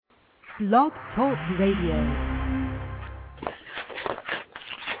Blog Talk Radio.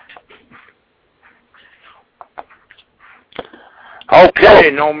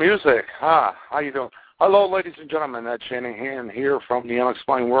 Okay, no music. How you doing? Hello, ladies and gentlemen. Annette Shanahan here from the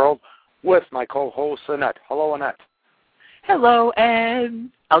Unexplained World with my co-host, Annette. Hello, Annette. Hello, Ed.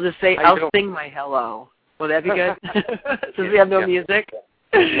 I'll just say, I'll sing my hello. Will that be good? Since we have no music?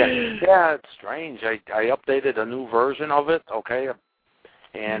 Yeah, it's strange. I updated a new version of it, okay,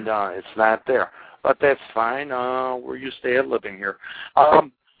 and it's not there. But that's fine. We're used to living here.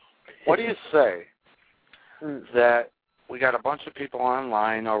 What do you say that we got a bunch of people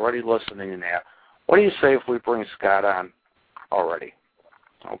online already listening now? What do you say if we bring Scott on already?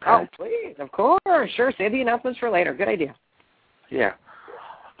 Okay. Oh, please, of course. Sure, save the announcements for later. Good idea. Yeah.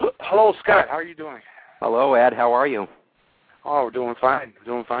 Hello, Scott. How are you doing? Hello, Ed. How are you? Oh, we're doing fine.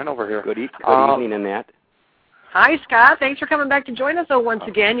 Doing fine over here. Good evening, Annette. Hi, Scott. Thanks for coming back to join us once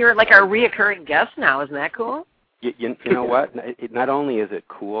again. You're like our reoccurring guest now. Isn't that cool? You know what? Not only is it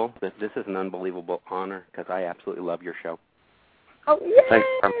cool, but this is an unbelievable honor because I absolutely love your show. Oh, yay!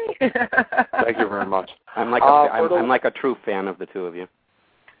 Thank you very much. I'm like a true fan of the two of you.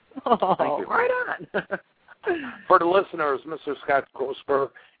 Oh, thank you. Right on. For the listeners, Mr. Scott Grossberg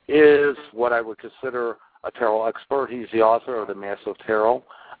is what I would consider a tarot expert. He's the author of The Massive Tarot.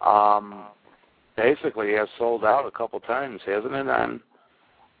 Basically, he has sold out a couple times, hasn't it, on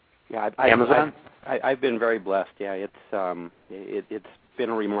Amazon? I've been very blessed. Yeah, it's been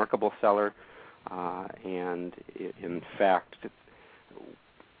a remarkable seller, and in fact,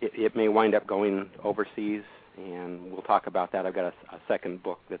 it may wind up going overseas, and we'll talk about that. I've got a second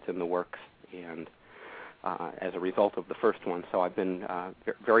book that's in the works, and as a result of the first one. So I've been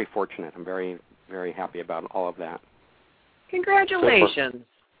very fortunate. I'm very, very happy about all of that. Congratulations. Super.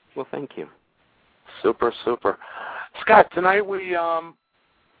 Well, thank you. Super. Scott, tonight we're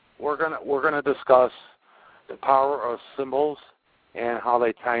gonna discuss the power of symbols and how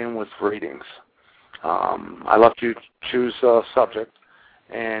they tie in with readings. I left you choose a subject,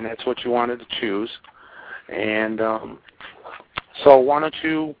 and that's what you wanted to choose. And so why don't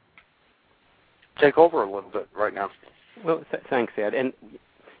you take over a little bit right now? Well, thanks, Ed. And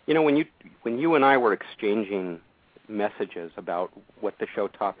you know, when you and I were exchanging messages about what the show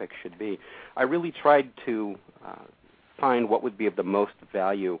topic should be, I really tried to find what would be of the most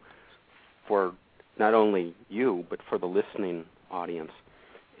value for not only you but for the listening audience.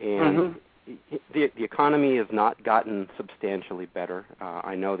 And the economy has not gotten substantially better.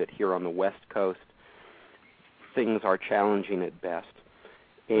 I know that here on the West Coast, things are challenging at best.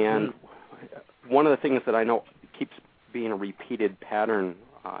 And one of the things that I know keeps being a repeated pattern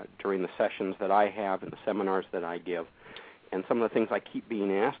during the sessions that I have and the seminars that I give, and some of the things I keep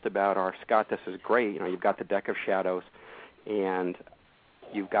being asked about are, Scott, this is great. You know, you've got the deck of shadows, and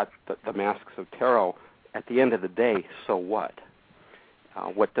you've got the masks of tarot. At the end of the day, so what?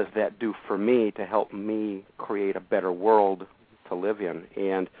 What does that do for me to help me create a better world to live in?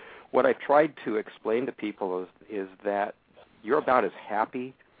 And what I've tried to explain to people is that you're about as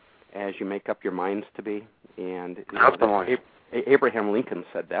happy as you make up your minds to be. And Abraham Lincoln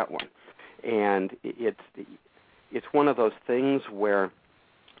said that one. And it's one of those things where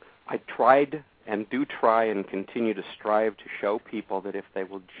I tried and do try and continue to strive to show people that if they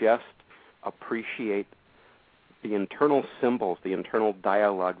will just appreciate the internal symbols, the internal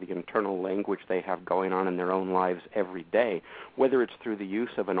dialogue, the internal language they have going on in their own lives every day, whether it's through the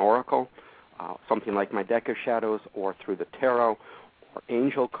use of an oracle, something like my deck of shadows, or through the tarot, or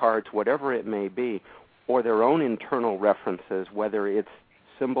angel cards, whatever it may be, or their own internal references, whether it's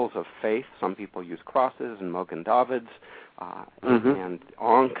symbols of faith. Some people use crosses and Mogen Davids and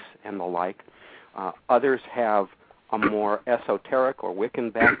Ankhs and the like. Others have a more esoteric or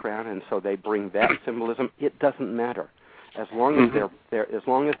Wiccan background, and so they bring that symbolism. It doesn't matter. As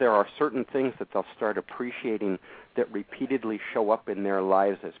long as there are certain things that they'll start appreciating that repeatedly show up in their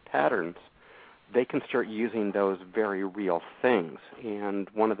lives as patterns, they can start using those very real things. And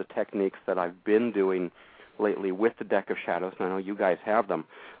one of the techniques that I've been doing lately with the deck of shadows, and I know you guys have them,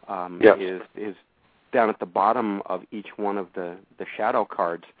 is down at the bottom of each one of the shadow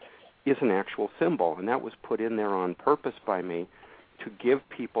cards is an actual symbol, and that was put in there on purpose by me to give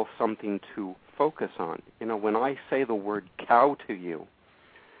people something to focus on. You know, when I say the word cow to you,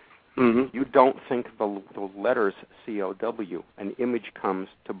 you don't think the letters C-O-W. An image comes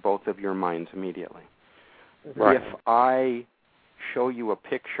to both of your minds immediately. Right. If I show you a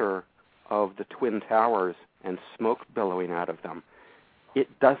picture of the Twin Towers and smoke billowing out of them, it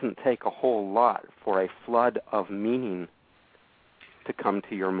doesn't take a whole lot for a flood of meaning to come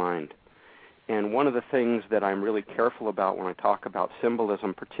to your mind. And one of the things that I'm really careful about when I talk about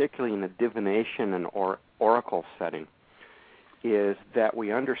symbolism, particularly in a divination and oracle setting, is that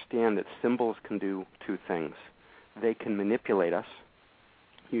we understand that symbols can do two things. They can manipulate us,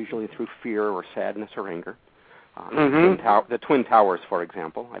 usually through fear or sadness or anger. The Twin Towers, for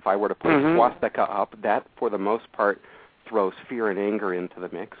example. If I were to put a swastika up, that, for the most part, throws fear and anger into the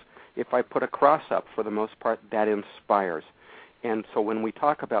mix. If I put a cross up, for the most part, that inspires. And so when we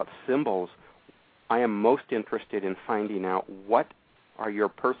talk about symbols, I am most interested in finding out what are your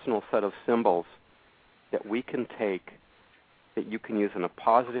personal set of symbols that we can take, that you can use in a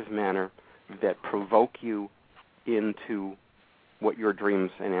positive manner, that provoke you into what your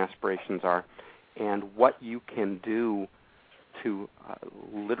dreams and aspirations are, and what you can do to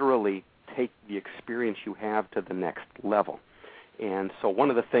literally take the experience you have to the next level. And so one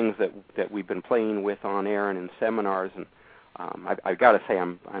of the things that we've been playing with on air and in seminars, and I've got to say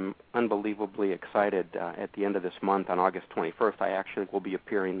I'm unbelievably excited. At the end of this month, on August 21st, I actually will be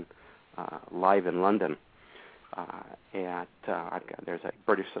appearing live in London. There's a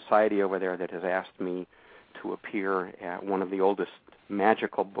British Society over there that has asked me to appear at one of the oldest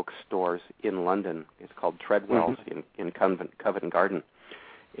magical bookstores in London. It's called Treadwell's in Covent Garden.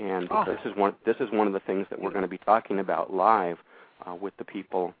 And this is one of the things that we're going to be talking about live with the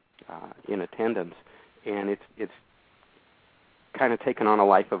people in attendance. And it's kind of taken on a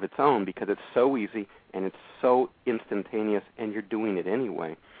life of its own because it's so easy and it's so instantaneous, and you're doing it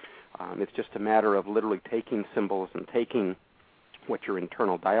anyway. It's just a matter of literally taking symbols and taking what your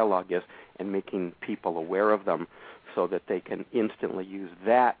internal dialogue is and making people aware of them so that they can instantly use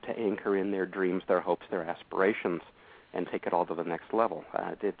that to anchor in their dreams, their hopes, their aspirations, and take it all to the next level.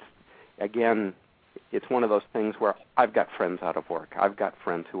 It's one of those things where I've got friends out of work. I've got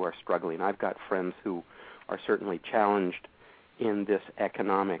friends who are struggling. I've got friends who are certainly challenged in this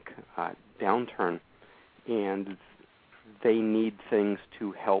economic downturn, and they need things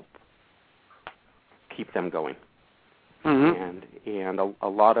to help keep them going. And a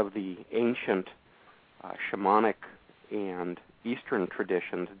lot of the ancient shamanic and Eastern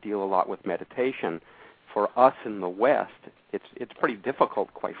traditions deal a lot with meditation. For us in the West, it's pretty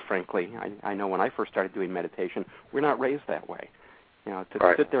difficult, quite frankly. I know when I first started doing meditation, we're not raised that way.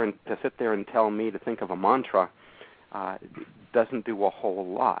 To sit there and tell me to think of a mantra doesn't do a whole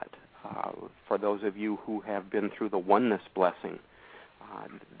lot. For those of you who have been through the oneness blessing,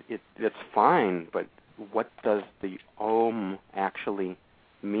 it's fine, but what does the Om actually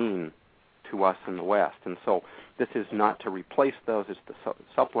mean to us in the West? And so this is not to replace those, it's to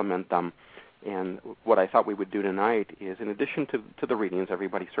supplement them. And what I thought we would do tonight is, in addition to the readings,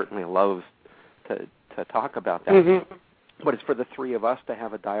 everybody certainly loves to talk about that, but it's for the three of us to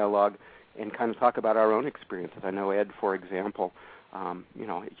have a dialogue and kind of talk about our own experiences. I know, Ed, for example,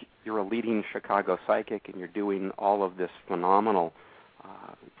 you're a leading Chicago psychic, and you're doing all of this phenomenal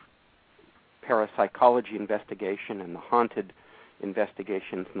parapsychology investigation and the haunted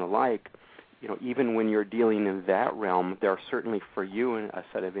investigations and the like. Even when you're dealing in that realm, there are certainly for you a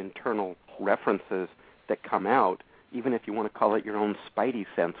set of internal references that come out, even if you want to call it your own spidey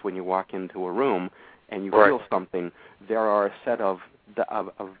sense when you walk into a room and you feel something. There are a set of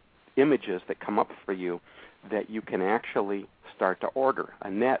images that come up for you that you can actually start to order.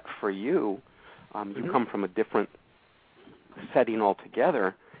 Annette, for you, you come from a different setting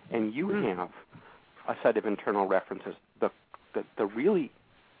altogether, and you have a set of internal references. The really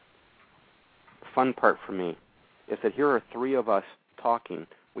fun part for me is that here are three of us talking.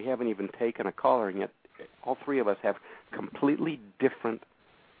 We haven't even taken a caller, and yet all three of us have completely different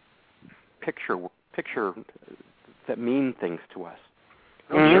picture that mean things to us.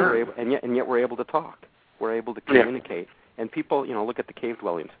 And yet we're able to talk. We're able to communicate. And people, look at the cave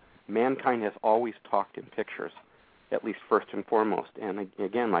dwellings. Mankind has always talked in pictures, at least first and foremost. And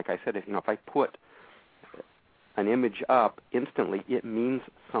again, like I said, if I put an image up, instantly it means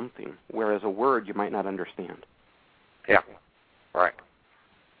something, whereas a word you might not understand. Yeah, right.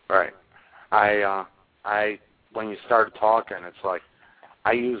 I when you start talking, it's like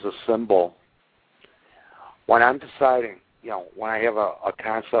I use a symbol when I'm deciding, when I have a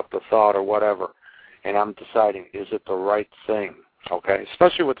concept, a thought, or whatever, and I'm deciding, is it the right thing? Okay,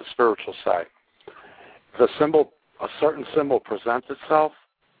 especially with the spiritual side. If a certain symbol presents itself,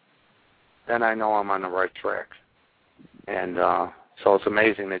 then I know I'm on the right track. And so it's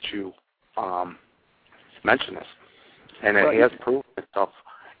amazing that you mentioned this, and it has proven itself,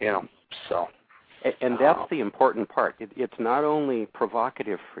 so. And that's the important part. It's not only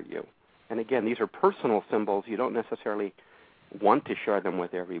provocative for you, and again, these are personal symbols. You don't necessarily want to share them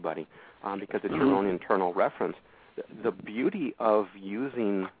with everybody because it's your own internal reference. The beauty of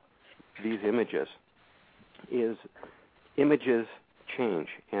using these images is images change.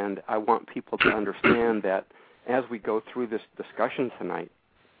 And I want people to understand that as we go through this discussion tonight,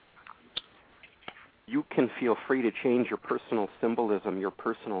 you can feel free to change your personal symbolism, your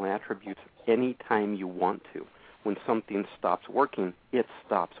personal attributes anytime you want to. When something stops working, it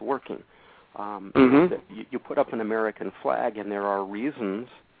stops working. You put up an American flag, and there are reasons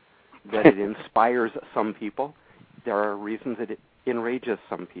that it inspires some people. There are reasons that it enrages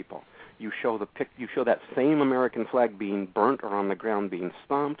some people. You show that same American flag being burnt or on the ground being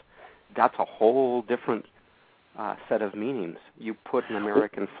stomped. That's a whole different set of meanings. You put an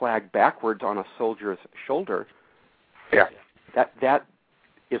American flag backwards on a soldier's shoulder. Yeah. That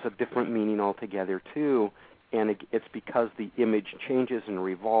is a different meaning altogether too, and it's because the image changes and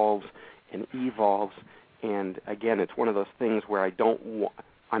revolves and evolves. And again, it's one of those things where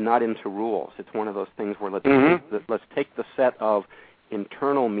I'm not into rules. It's one of those things where let's take the set of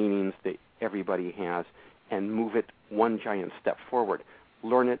internal meanings that everybody has and move it one giant step forward.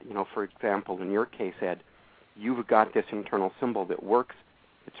 Learn it, for example, in your case, Ed, you've got this internal symbol that works.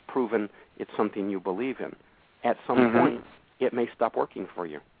 It's proven. It's something you believe in. At some point, it may stop working for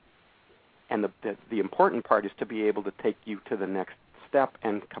you. And the important part is to be able to take you to the next step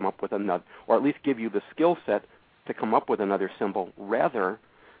and come up with another, or at least give you the skill set to come up with another symbol rather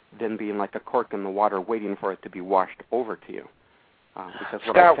than being like a cork in the water waiting for it to be washed over to you. Because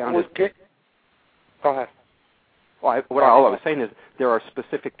what Scott, I found is... Go ahead. Well, all I was saying is there are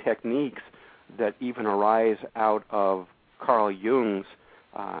specific techniques that even arise out of Carl Jung's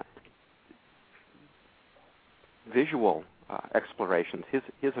visual explorations,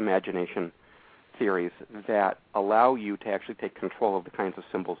 his imagination theories that allow you to actually take control of the kinds of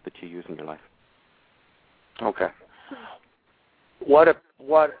symbols that you use in your life. Okay. What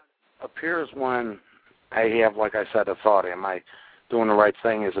appears when I have, like I said, a thought? Am I doing the right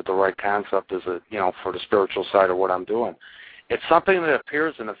thing? Is it the right concept? Is it, for the spiritual side of what I'm doing? It's something that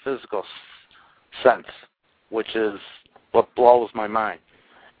appears in a physical sense, which is what blows my mind.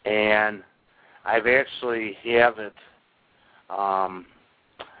 And I've actually have it.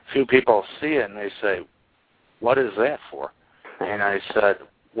 Few people see it and they say, "What is that for?" And I said,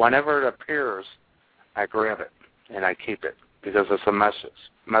 whenever it appears, I grab it and I keep it because it's a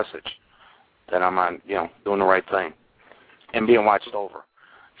message that I'm on, doing the right thing and being watched over.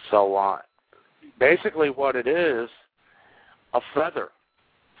 So basically, what it is, a feather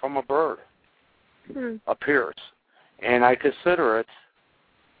from a bird appears, and I consider it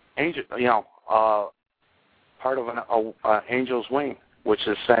angel, part of an angel's wing, which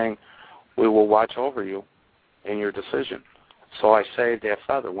is saying, "We will watch over you in your decision." So I save that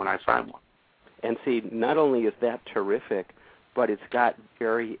feather when I find one. And see, not only is that terrific, but it's got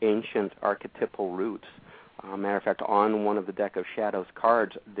very ancient archetypal roots. Matter of fact, on one of the Deck of Shadows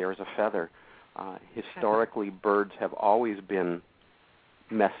cards, there's a feather. Historically, birds have always been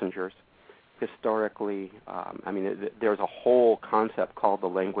messengers. Historically, there's a whole concept called the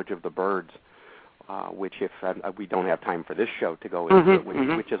language of the birds, which if we don't have time for this show to go into,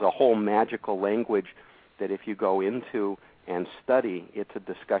 which is a whole magical language that if you go into and study, it's a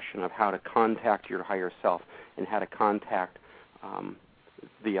discussion of how to contact your higher self and how to contact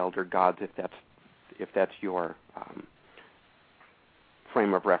the elder gods, if that's your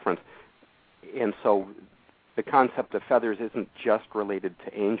frame of reference. And so the concept of feathers isn't just related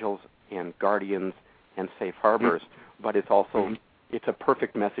to angels and guardians and safe harbors, but it's also it's a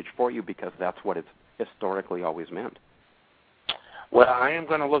perfect message for you because that's what it's historically always meant. Well, I am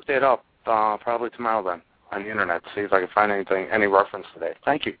going to look that up probably tomorrow then on the internet, see if I can find any reference to that.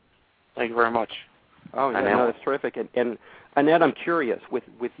 Thank you. Thank you very much. Oh, yeah, no, that's terrific. And Annette, I'm curious, with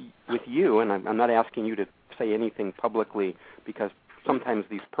you, and I'm not asking you to say anything publicly because sometimes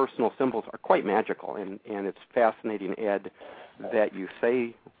these personal symbols are quite magical, and it's fascinating, Ed, that you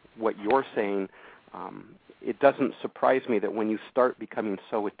say what you're saying. It doesn't surprise me that when you start becoming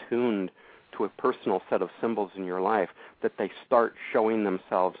so attuned to a personal set of symbols in your life that they start showing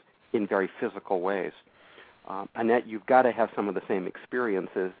themselves in very physical ways. Annette, you've got to have some of the same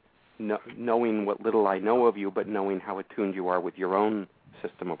experiences, knowing what little I know of you, but knowing how attuned you are with your own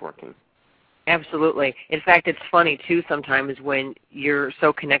system of working. Absolutely. In fact, it's funny, too, sometimes when you're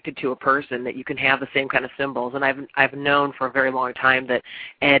so connected to a person that you can have the same kind of symbols. And I've known for a very long time that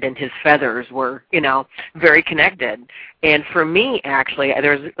Ed and his feathers were, very connected. And for me, actually,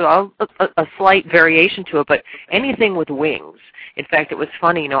 there's a slight variation to it, but anything with wings. In fact, it was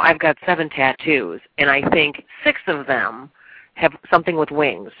funny, I've got 7 tattoos, and I think 6 of them have something with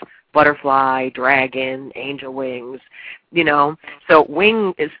wings. Butterfly, dragon, angel wings, So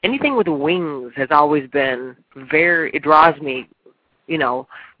anything with wings has always been it draws me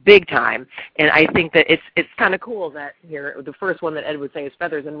big time. And I think that it's kind of cool that here, the first one that Ed was saying is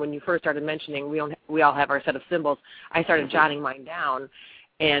feathers, and when you first started mentioning we all have our set of symbols, I started jotting mine down,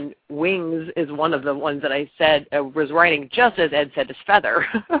 and wings is one of the ones that I said, was writing just as Ed said, is feather.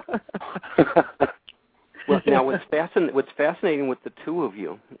 Well, now what's fascinating with the two of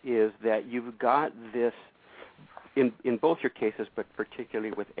you is that you've got this, in both your cases, but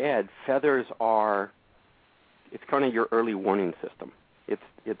particularly with Ed, feathers are, it's kind of your early warning system.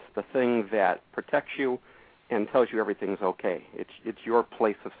 It's the thing that protects you and tells you everything's okay. It's your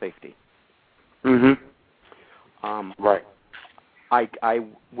place of safety. Mm-hmm. Right. I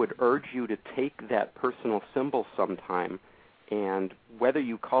would urge you to take that personal symbol sometime, and whether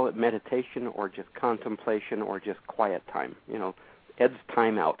you call it meditation or just contemplation or just quiet time, Ed's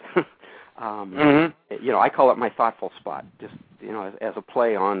timeout. I call it my thoughtful spot, just as a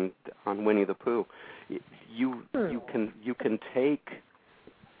play on Winnie the Pooh. You can take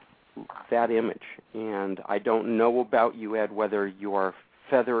that image, and I don't know about you, Ed, whether your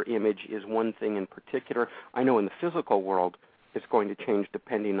feather image is one thing in particular. I know in the physical world it's going to change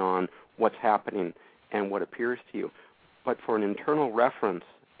depending on what's happening and what appears to you. But for an internal reference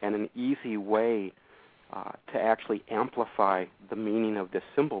and an easy way to actually amplify the meaning of this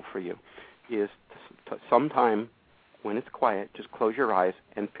symbol for you is to sometime when it's quiet, just close your eyes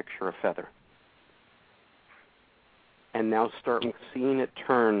and picture a feather. And now start seeing it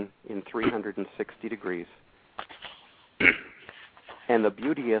turn in 360 degrees. And the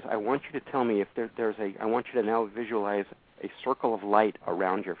beauty is, I want you to tell me if I want you to now visualize a circle of light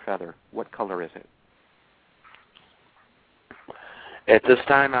around your feather. What color is it? At this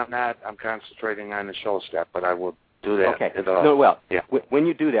time, I'm concentrating on the show, Scott, but I will do that. Okay. Yeah. When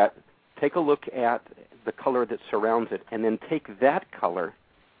you do that, take a look at the color that surrounds it, and then take that color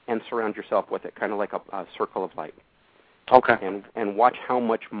and surround yourself with it, kind of like a circle of light. Okay. And watch how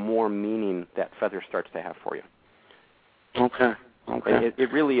much more meaning that feather starts to have for you. Okay.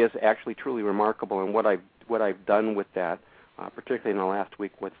 It really is actually truly remarkable, and what I've done with that, particularly in the last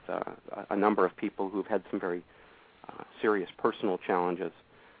week with a number of people who've had some very serious personal challenges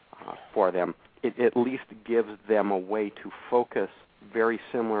for them, it at least gives them a way to focus very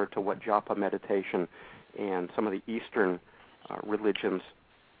similar to what japa meditation and some of the Eastern religions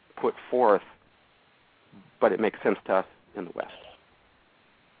put forth, but it makes sense to us in the West.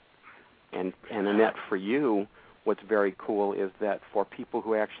 And Annette, for you, what's very cool is that for people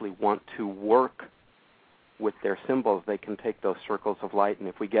who actually want to work with their symbols, they can take those circles of light, and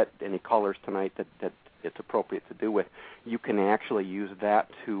if we get any colors tonight that it's appropriate to do with, you can actually use that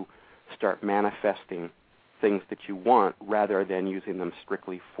to start manifesting things that you want rather than using them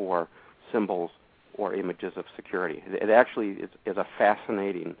strictly for symbols or images of security. It actually is a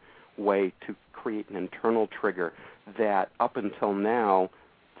fascinating way to create an internal trigger that up until now,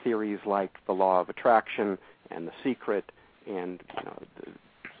 theories like the law of attraction and The Secret and the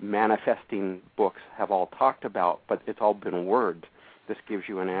manifesting books have all talked about, but it's all been words. This gives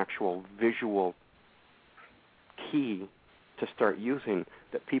you an actual visual key to start using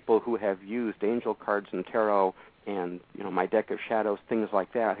that people who have used angel cards and tarot and my deck of shadows, things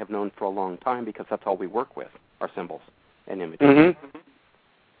like that, have known for a long time because that's all we work with, our symbols and images.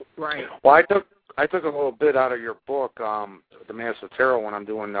 Mm-hmm. Right. Well, I took a little bit out of your book, The Master Tarot, when I'm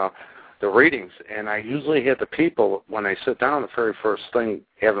doing the readings, and I usually hit the people when they sit down. The very first thing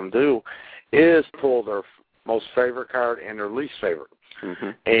I have them do is pull their most favorite card and their least favorite,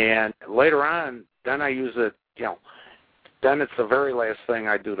 and later on, then I use it. Then it's the very last thing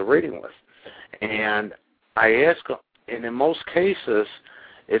I do the reading with, and I ask them, and in most cases,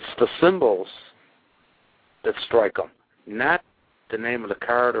 it's the symbols that strike them, not the name of the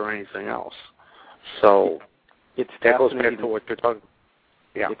card or anything else. So that goes back to what you're talking about.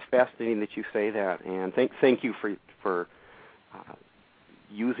 Yeah. It's fascinating that you say that, and thank you for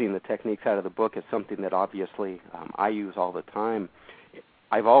using the techniques out of the book. It's something that obviously I use all the time.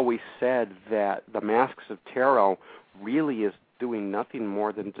 I've always said that the Masks of Tarot really is doing nothing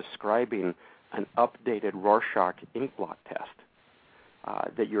more than describing an updated Rorschach ink blot test.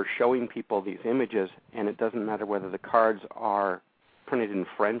 That you're showing people these images, and it doesn't matter whether the cards are printed in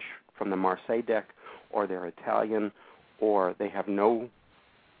French from the Marseille deck, or they're Italian, or they have no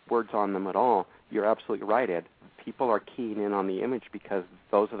words on them at all. You're absolutely right, Ed. People are keying in on the image because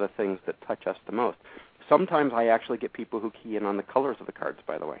those are the things that touch us the most. Sometimes I actually get people who key in on the colors of the cards,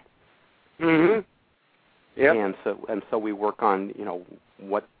 by the way. Mm-hmm. Yeah. And so we work on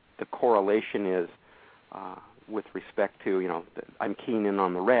what the correlation is with respect to I'm keying in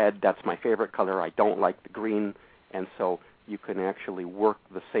on the red. That's my favorite color. I don't like the green, and so you can actually work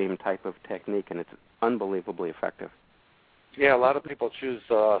the same type of technique, and it's unbelievably effective. Yeah, a lot of people choose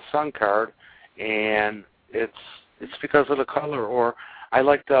the sun card, and it's because of the color. Or I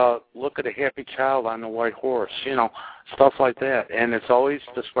like to look at a happy child on a white horse, stuff like that. And it's always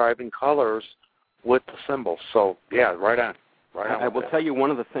describing colors with the symbols. So, yeah, right on. I will tell you one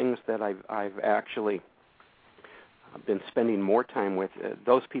of the things that I've actually been spending more time with,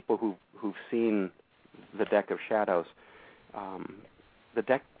 those people who've seen the deck of shadows. The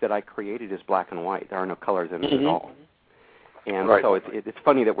deck that I created is black and white. There are no colors in it at all. And so it's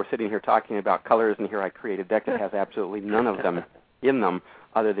funny that we're sitting here talking about colors, and here I create a deck that has absolutely none of them in them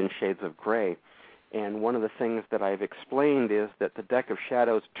other than shades of gray. And one of the things that I've explained is that the deck of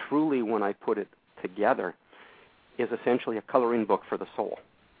shadows truly, when I put it together, is essentially a coloring book for the soul.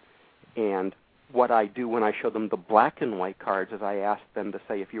 And what I do when I show them the black and white cards is I ask them to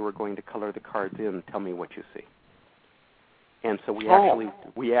say, if you were going to color the cards in, tell me what you see. And so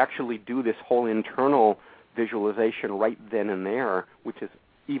we actually do this whole internal visualization right then and there, which is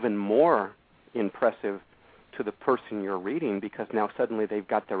even more impressive to the person you're reading, because now suddenly they've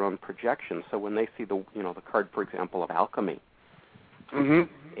got their own projection. So when they see the card, for example, of alchemy, and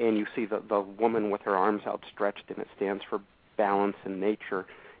you see the woman with her arms outstretched, and it stands for balance and nature,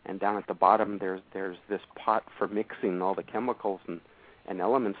 and down at the bottom there's this pot for mixing all the chemicals and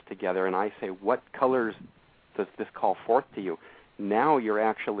elements together, and I say, what colors does this call forth to you? Now you're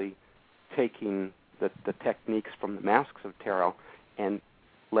actually taking the techniques from the Masks of Tarot and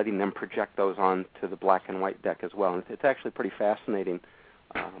letting them project those on to the black and white deck as well. And it's actually pretty fascinating.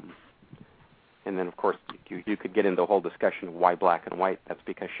 And then, of course, you could get into a whole discussion of why black and white. That's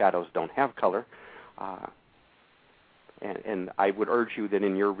because shadows don't have color. And I would urge you that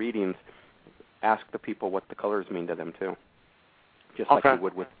in your readings, ask the people what the colors mean to them too. Just like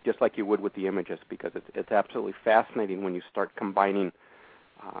you would with the images, because it's absolutely fascinating when you start combining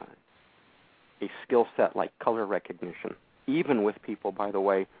a skill set like color recognition, even with people, by the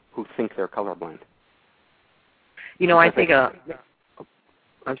way, who think they're colorblind. I think I'm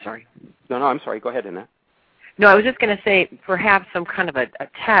sorry. No, I'm sorry. Go ahead, Annette. No, I was just going to say perhaps some kind of a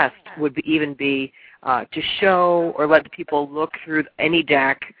test would even be to show or let the people look through any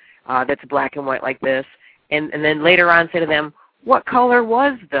deck that's black and white like this, and then later on say to them, what color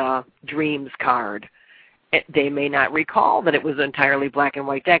was the Dreams card? They may not recall that it was an entirely black and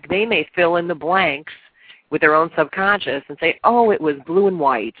white deck. They may fill in the blanks with their own subconscious and say, oh, it was blue and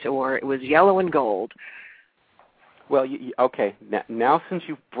white, or it was yellow and gold. Well, okay. Now since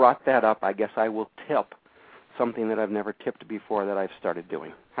you've brought that up, I guess I will tip something that I've never tipped before that I've started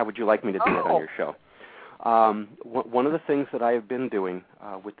doing. How would you like me to do that on your show? One of the things that I have been doing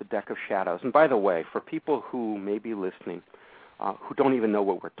with the deck of shadows, and by the way, for people who may be listening, who don't even know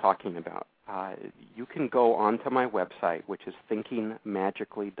what we're talking about, you can go onto my website, which is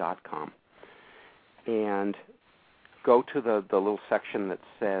thinkingmagically.com, and go to the little section that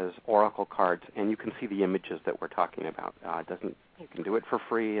says Oracle cards, and you can see the images that we're talking about. You can do it for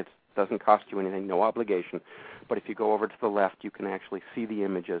free. It doesn't cost you anything, no obligation. But if you go over to the left, you can actually see the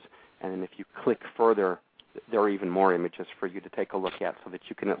images, and then if you click further, there are even more images for you to take a look at, so that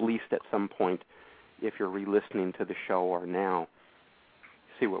you can at least at some point, if you're re-listening to the show or now,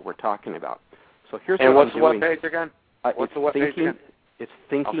 see what we're talking about. So here's what's the web page again? What's the web page again? It's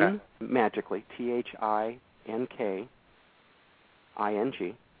Thinking Magically, ThinkingIng, and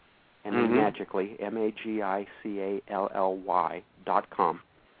then Magically, MAGICALLY.com.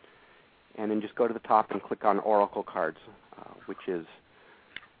 And then just go to the top and click on Oracle cards, which is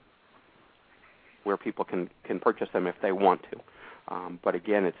where people can purchase them if they want to. But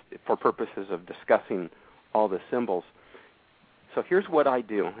again, it's for purposes of discussing all the symbols. So here's what I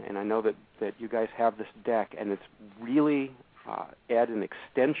do, and I know that you guys have this deck, and it's really add an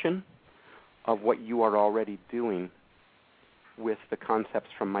extension of what you are already doing with the concepts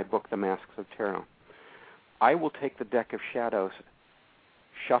from my book, The Masks of Tarot. I will take the deck of shadows,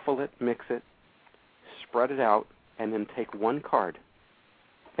 shuffle it, mix it, spread it out, and then take one card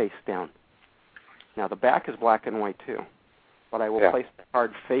face down. Now, the back is black and white, too, but I will place the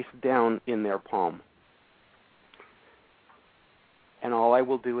card face down in their palm. And all I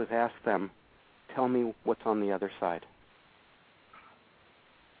will do is ask them, tell me what's on the other side.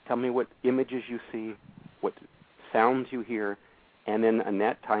 Tell me what images you see, what sounds you hear, and then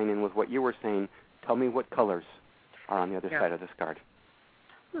Annette, tying in with what you were saying, tell me what colors are on the other side of this card.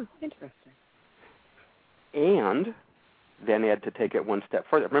 Interesting. And then Ed, to take it one step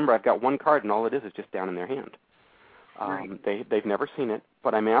further. Remember, I've got one card, and all it is just down in their hand. They've never seen it,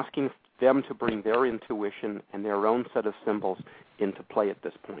 but I'm asking them to bring their intuition and their own set of symbols into play at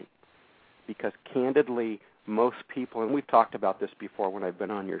this point. Because candidly, most people, and we've talked about this before when I've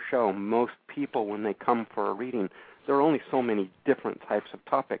been on your show, most people, when they come for a reading, there are only so many different types of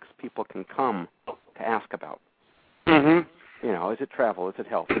topics people can come to ask about. Mm-hmm. You know, is it travel? Is it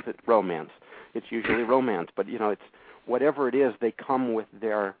health? Is it romance? It's usually romance, but you know, it's whatever it is. They come with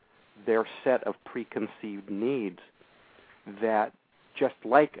their set of preconceived needs. That just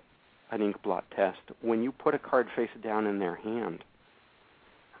like an ink blot test, when you put a card face down in their hand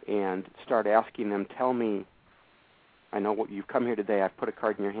and start asking them, tell me, I know what you've come here today. I've put a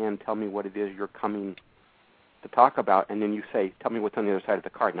card in your hand. Tell me what it is you're coming to talk about, and then you say, tell me what's on the other side of the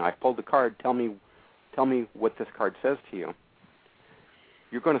card. Now, I've pulled the card. Tell me what this card says to you.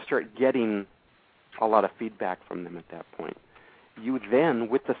 You're going to start getting a lot of feedback from them at that point. You then,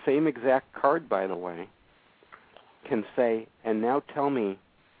 with the same exact card, by the way, can say, and now tell me,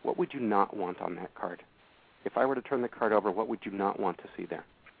 what would you not want on that card? If I were to turn the card over, what would you not want to see there?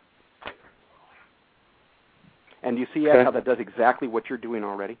 And you see how that does exactly what you're doing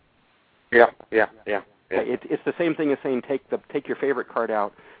already? Yeah. It's the same thing as saying take your favorite card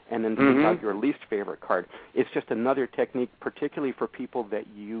out and then take out your least favorite card. It's just another technique, particularly for people that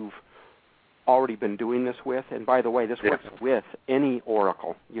you've already been doing this with. And by the way, this works with any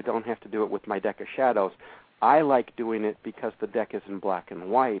oracle. You don't have to do it with my deck of shadows. I like doing it because the deck is in black and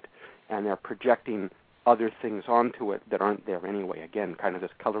white, and they're projecting other things onto it that aren't there anyway. Again, kind of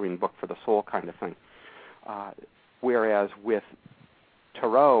this coloring book for the soul kind of thing. Whereas with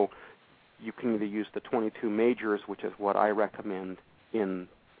tarot, you can either use the 22 majors, which is what I recommend in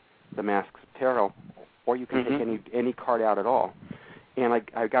the Masks of Tarot, or you can take any card out at all. And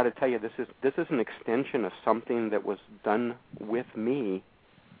I got to tell you, this is an extension of something that was done with me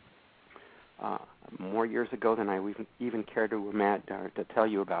more years ago than I even care to tell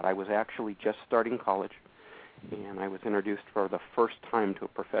you about. I was actually just starting college, and I was introduced for the first time to a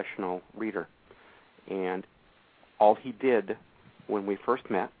professional reader. And all he did when we first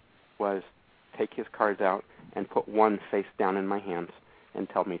met was take his cards out and put one face down in my hands and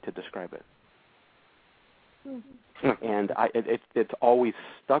tell me to describe it. And it's always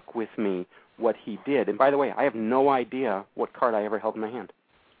stuck with me what he did. And by the way, I have no idea what card I ever held in my hand.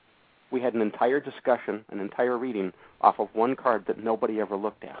 We had an entire discussion, an entire reading off of one card that nobody ever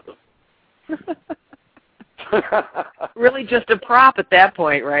looked at. Really just a prop at that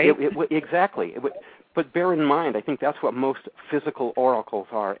point, right? Exactly. But bear in mind, I think that's what most physical oracles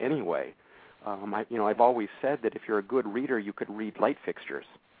are anyway. I've always said that if you're a good reader, you could read light fixtures.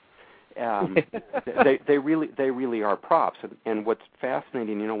 They really are props. And what's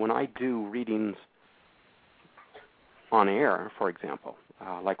fascinating, when I do readings on air, for example,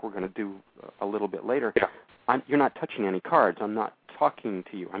 like we're going to do a little bit later, you're not touching any cards. I'm not talking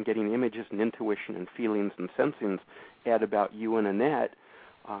to you. I'm getting images and intuition and feelings and sensings about you and Annette,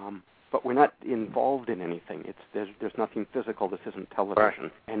 but we're not involved in anything. There's nothing physical. This isn't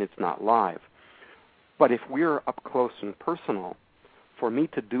television, and it's not live. But if we're up close and personal, for me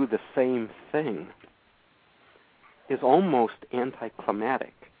to do the same thing is almost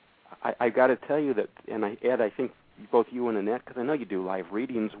anticlimactic. I got to tell you that, and Ed, I think both you and Annette, because I know you do live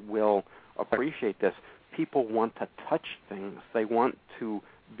readings, will appreciate this. People want to touch things. They want to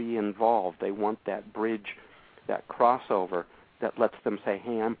be involved. They want that bridge, that crossover that lets them say,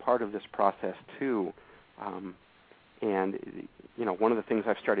 hey, I'm part of this process too. And one of the things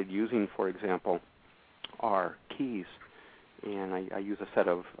I've started using, for example, are keys. And I use a set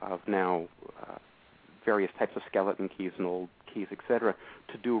of now various types of skeleton keys and old keys, etc.,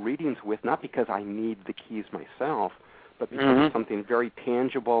 to do readings with, not because I need the keys myself, but because it's something very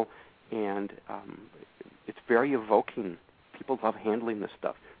tangible, and it's very evoking. People love handling this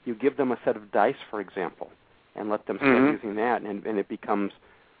stuff. You give them a set of dice, for example, and let them start using that, and it becomes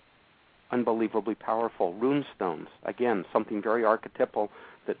unbelievably powerful. Rune stones, again, something very archetypal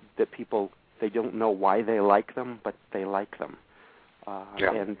that people, they don't know why they like them, but they like them.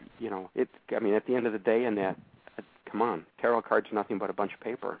 And, at the end of the day, Annette, come on, tarot cards are nothing but a bunch of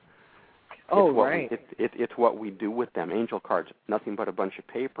paper. It's what we do with them. Angel cards, nothing but a bunch of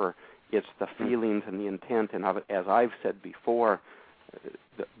paper. It's the feelings and the intent, and as I've said before,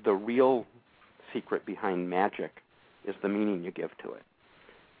 the real secret behind magic is the meaning you give to it.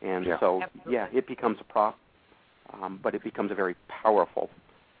 And so, it becomes a prop, but it becomes a very powerful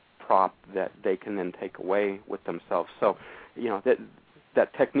prop that they can then take away with themselves. So,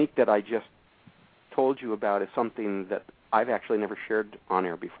 that technique that I just told you about is something that I've actually never shared on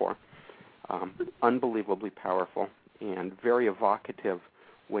air before. Unbelievably powerful and very evocative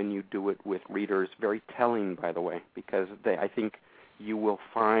when you do it with readers. Very telling, by the way, because I think you will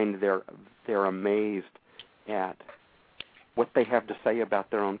find they're amazed at what they have to say about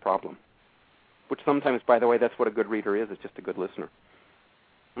their own problem. Which sometimes, by the way, that's what a good reader is. It's just a good listener.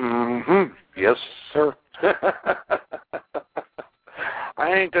 Mm-hmm. Yes, sir.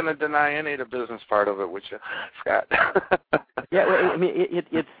 I ain't going to deny any of the business part of it with you, Scott. Yeah, I mean,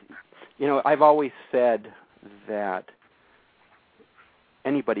 it's, you know, I've always said that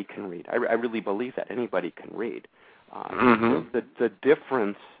anybody can read. I really believe that anybody can read. The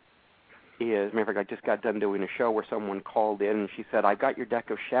difference is, matter of fact, I just got done doing a show where someone called in and she said, I got your deck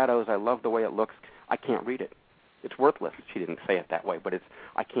of shadows. I love the way it looks. I can't read it. It's worthless. She didn't say it that way, but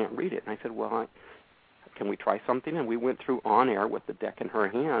I can't read it. And I said, well, can we try something? And we went through on air with the deck in her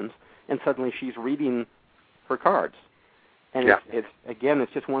hands, and suddenly she's reading her cards. And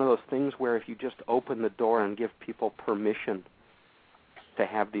it's just one of those things where if you just open the door and give people permission to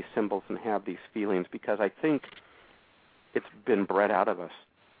have these symbols and have these feelings, because I think it's been bred out of us,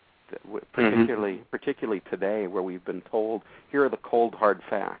 particularly today, where we've been told, here are the cold, hard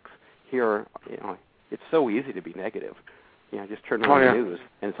facts. Here, you know, it's so easy to be negative. You know, just turn on the news,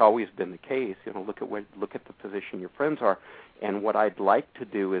 and it's always been the case. You know, look at the position your friends are. And what I'd like to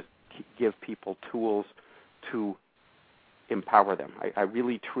do is give people tools to empower them. I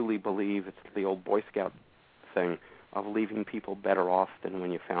really, truly believe it's the old Boy Scout thing of leaving people better off than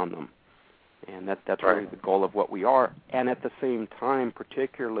when you found them. And that's really the goal of what we are. And at the same time,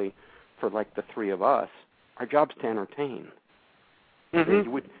 particularly for like the three of us, our job's to entertain.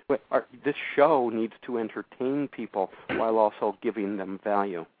 This show needs to entertain people while also giving them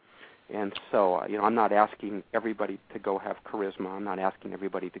value. And so, you know, I'm not asking everybody to go have charisma. I'm not asking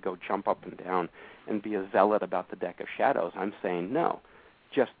everybody to go jump up and down and be a zealot about the deck of shadows. I'm saying, no,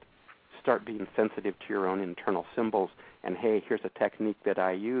 just start being sensitive to your own internal symbols. And, hey, here's a technique that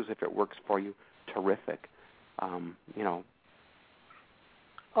I use. If it works for you, terrific. You know.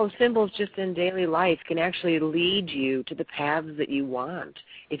 Oh, symbols just in daily life can actually lead you to the paths that you want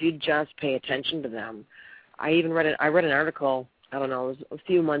if you just pay attention to them. I read an article, I don't know, it was a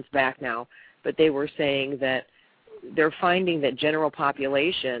few months back now, but they were saying that they're finding that general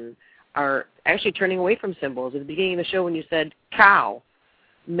population are actually turning away from symbols. At the beginning of the show when you said cow,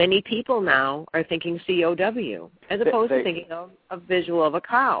 many people now are thinking COW as opposed to thinking of a visual of a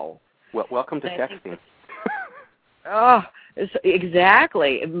cow. Well, welcome to texting. Oh,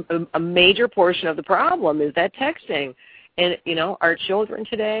 exactly. A major portion of the problem is that texting. And, you know, our children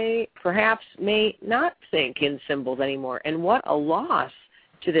today perhaps may not think in symbols anymore. And what a loss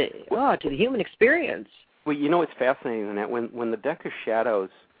to the human experience. Well, you know, it's fascinating, Annette. When the deck of shadows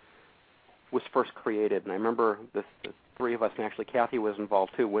was first created, and I remember the three of us, and actually Kathy was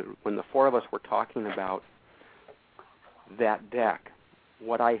involved too, when the four of us were talking about that deck,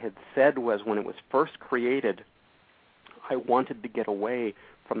 what I had said was when it was first created, I wanted to get away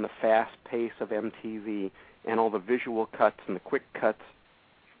from the fast pace of MTV and all the visual cuts and the quick cuts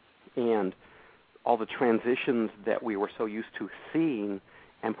and all the transitions that we were so used to seeing,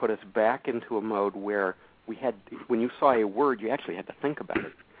 and put us back into a mode where we had, when you saw a word, you actually had to think about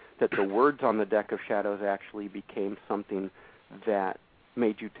it, that the words on the deck of shadows actually became something that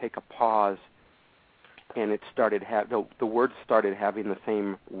made you take a pause, and it started the words started having the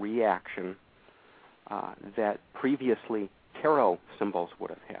same reaction that previously tarot symbols would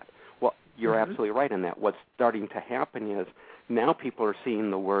have had. Well, you're absolutely right in that. What's starting to happen is now people are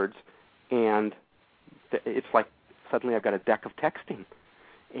seeing the words, and it's like suddenly I've got a deck of texting,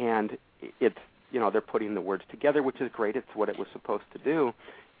 and it's, you know, they're putting the words together, which is great. It's what it was supposed to do.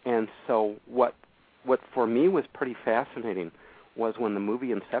 And so what for me was pretty fascinating was when the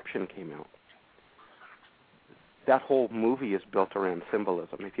movie Inception came out. That whole movie is built around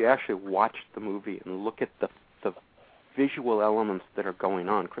symbolism. If you actually watch the movie and look at the visual elements that are going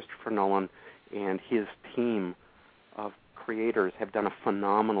on, Christopher Nolan and his team of creators have done a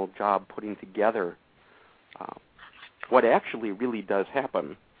phenomenal job putting together what actually really does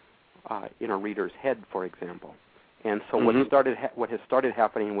happen in a reader's head, for example. And so what has started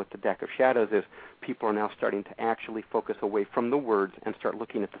happening with the deck of shadows is people are now starting to actually focus away from the words and start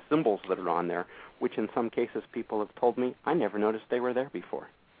looking at the symbols that are on there, which in some cases people have told me, I never noticed they were there before.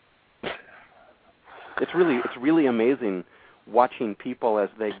 It's really amazing watching people as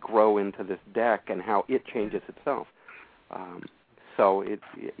they grow into this deck and how it changes itself. So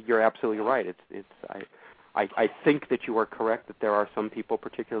you're absolutely right. I think that you are correct that there are some people,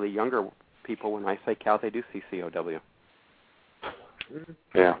 particularly younger people, when I say cow, they do see COW.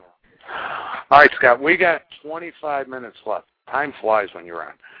 Yeah. All right, Scott, we got 25 minutes left. Time flies when you're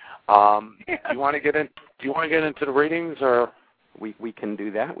on. Do you want to get into the readings, or we can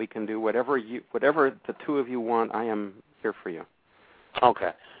do that? We can do whatever the two of you want. I am here for you.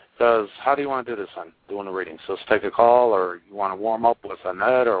 Okay. how do you want to do this then, doing the reading? So let's take a call, or you want to warm up with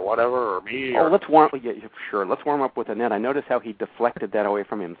Annette or whatever, or me? Oh, let's warm up with Annette. I noticed how he deflected that away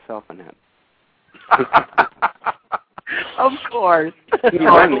from himself, Annette. Of course.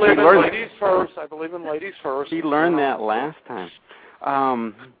 I believe in ladies first. I believe in ladies first. He learned that last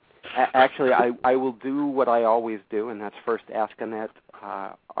time. Actually, I will do what I always do, and that's first ask Annette,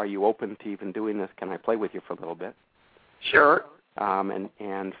 are you open to even doing this? Can I play with you for a little bit? Sure.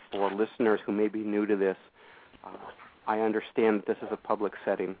 And for listeners who may be new to this, I understand that this is a public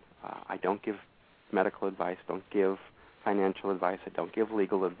setting. I don't give medical advice, don't give financial advice, I don't give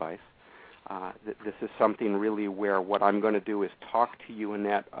legal advice. This is something really where what I'm going to do is talk to you,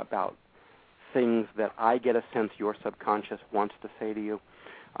 Annette, about things that I get a sense your subconscious wants to say to you.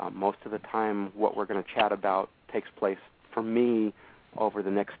 Most of the time, what we're going to chat about takes place, for me, over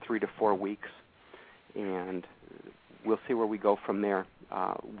the next 3 to 4 weeks, and we'll see where we go from there.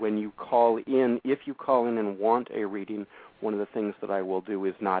 When you call in, if you call in and want a reading, one of the things that I will do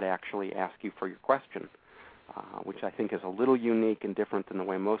is not actually ask you for your question, which I think is a little unique and different than the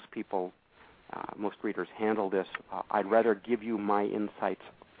way most readers handle this. I'd rather give you my insights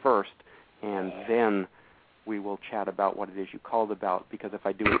first, and then we will chat about what it is you called about, because if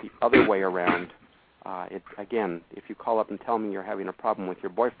I do it the other way around, again, if you call up and tell me you're having a problem with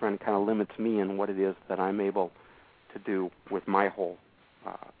your boyfriend, it kind of limits me in what it is that I'm able to do with my whole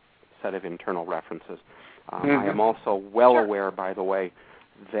set of internal references. I am also well aware, by the way,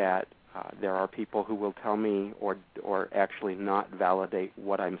 that there are people who will tell me or actually not validate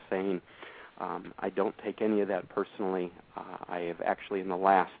what I'm saying. I don't take any of that personally. I have actually, in the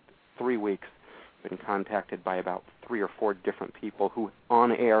last 3 weeks, been contacted by about 3 or 4 different people who,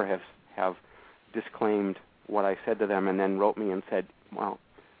 on air, have disclaimed what I said to them, and then wrote me and said, well,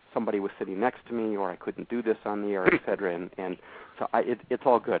 somebody was sitting next to me, or I couldn't do this on the air, et cetera. And so it's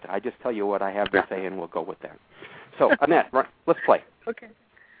all good. I just tell you what I have to say, and we'll go with that. So, Annette, let's play. Okay.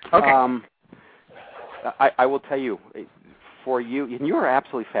 I will tell you, for you, and you are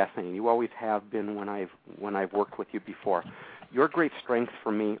absolutely fascinating. You always have been when I've worked with you before. Your great strength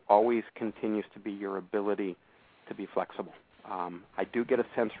for me always continues to be your ability to be flexible. I do get a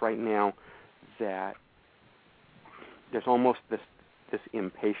sense right now that there's almost this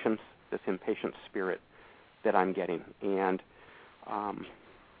impatient spirit that I'm getting, and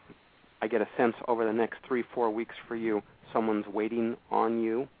I get a sense over the next 3-4 weeks for you, someone's waiting on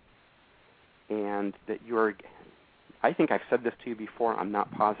you, and that I think I've said this to you before, I'm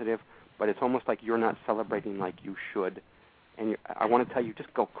not positive, but it's almost like you're not celebrating like you should. And I want to tell you,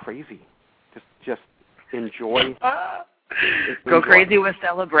 just go crazy. Just enjoy. Go crazy with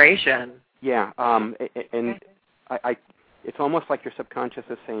celebration. Yeah, and it's almost like your subconscious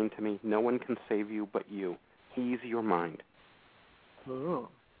is saying to me, no one can save you but you. Ease your mind. Ooh.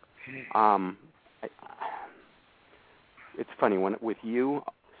 It's funny, with you,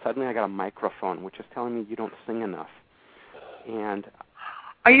 suddenly I got a microphone, which is telling me you don't sing enough. And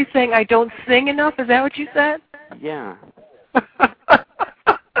are you saying I don't sing enough? Is that what you said? Yeah.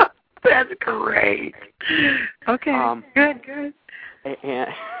 That's great. Okay, good. And,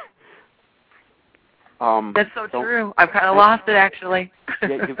 that's so true. I've kind of lost it, actually.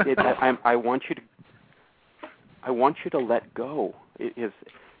 I want you to let go.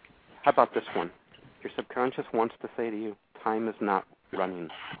 How about this one? Your subconscious wants to say to you, time is not running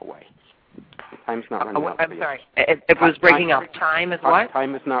away. Time's not running out for you. I'm sorry. It was breaking up. Time is what?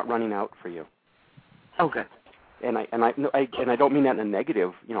 Time is not running out for you. Oh, good. And I don't mean that in a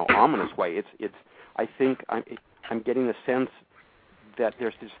negative, ominous way. I think I'm getting the sense that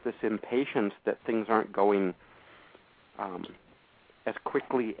there's just this impatience that things aren't going as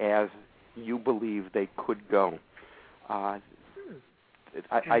quickly as you believe they could go. I'm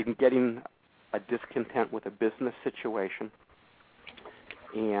getting a discontent with a business situation,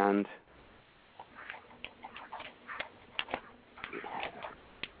 and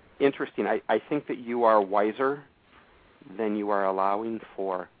interesting. I think that you are wiser than you are allowing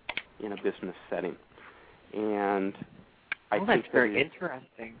for in a business setting, and I think that's very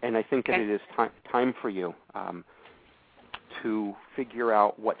interesting. And I think that it is time for you to figure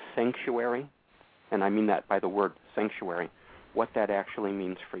out what sanctuary, and I mean that by the word sanctuary, what that actually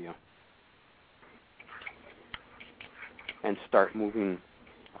means for you, and start moving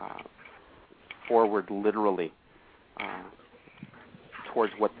forward literally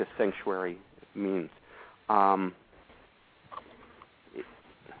towards what this sanctuary means. I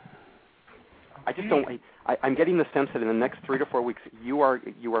just don't. I'm getting the sense that in the next 3 to 4 weeks, you are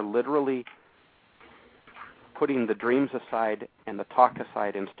literally putting the dreams aside and the talk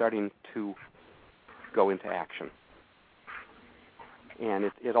aside and starting to go into action.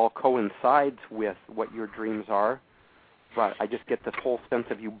 and it all coincides with what your dreams are, but I just get this whole sense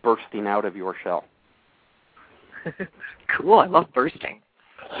of you bursting out of your shell. Cool, I love bursting.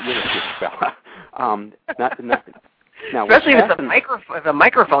 You're a cute fella. Now, especially if the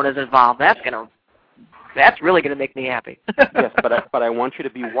microphone is involved, that's really gonna make me happy. Yes, but I want you to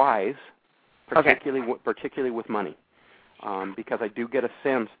be wise, particularly with money, because I do get a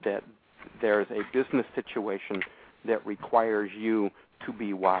sense that there's a business situation that requires you to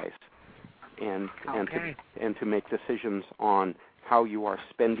be wise and to make decisions on how you are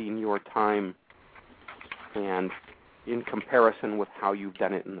spending your time and in comparison with how you've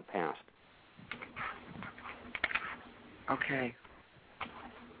done it in the past. Okay.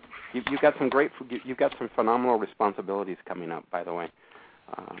 You've got some phenomenal responsibilities coming up, by the way.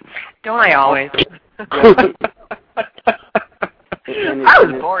 Don't I always? I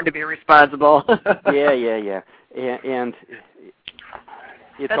was born to be responsible. Yeah. And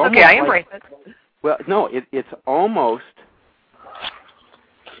it's that's okay. I embrace it. Well, no, it's almost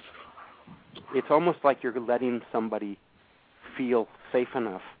like you're letting somebody feel safe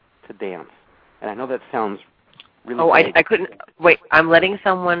enough to dance. And I know that sounds really vague. I couldn't. Wait, I'm letting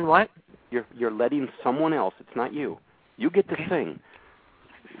someone what? You're letting someone else. It's not you. You get to sing.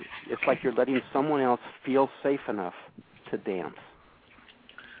 It's like you're letting someone else feel safe enough to dance.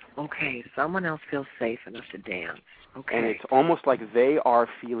 Okay, someone else feels safe enough to dance. Okay. And it's almost like they are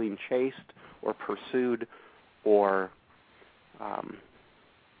feeling chased or pursued, or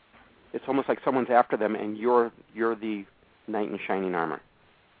it's almost like someone's after them, and you're the knight in shining armor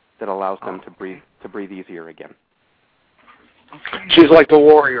that allows them to breathe easier again. Okay. She's like the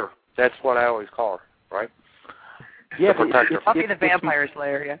warrior. That's what I always call her, right? Yeah, Buffy the Vampire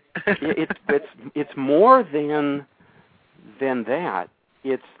Slayer. Yeah. It's more than that.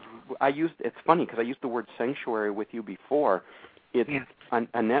 It's funny because I used the word sanctuary with you before. It's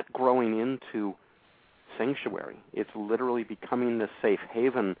Annette growing into sanctuary. It's literally becoming the safe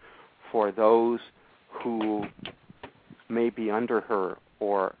haven for those who may be under her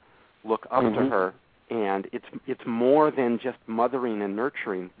or look up to her. And it's more than just mothering and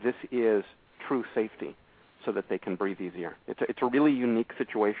nurturing. This is true safety, so that they can breathe easier. It's a really unique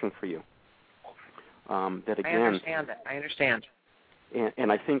situation for you. That again, I understand.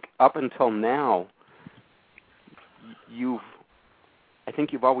 And I think up until now, I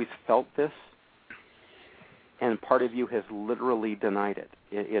think you've always felt this, and part of you has literally denied it.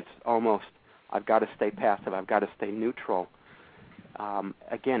 It's almost, I've got to stay passive, I've got to stay neutral.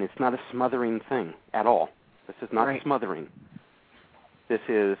 Again, it's not a smothering thing at all. This is not smothering. This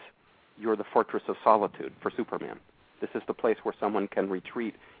is, you're the fortress of solitude for Superman. This is the place where someone can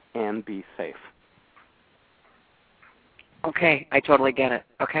retreat and be safe. Okay, I totally get it.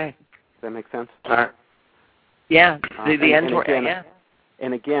 Okay. Does that make sense? All right. Yeah, the end. Yeah.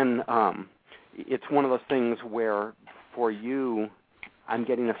 And again, it's one of those things where, for you, I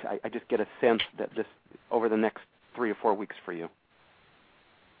just get a sense that this over the next 3 or 4 weeks for you.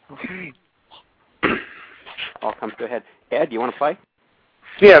 Okay. All comes to a head. Ed, do you want to play?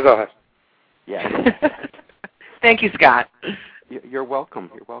 Yeah, go ahead. Yeah. Thank you, Scott. You're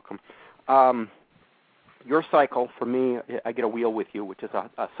welcome. You're welcome. Your cycle, for me, I get a wheel with you, which is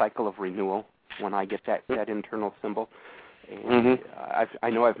a cycle of renewal when I get that internal symbol. And I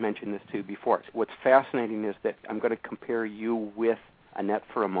know I've mentioned this to you before. What's fascinating is that I'm going to compare you with Annette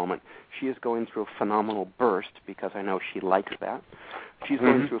for a moment. She is going through a phenomenal burst, because I know she likes that. She's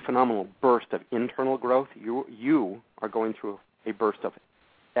going through a phenomenal burst of internal growth. You are going through a burst of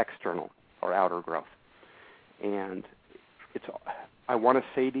external or outer growth. And I want to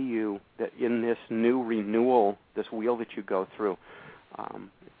say to you that in this new renewal, this wheel that you go through,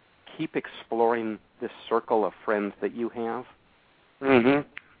 keep exploring this circle of friends that you have.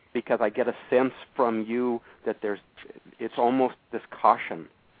 Because I get a sense from you that it's almost this caution.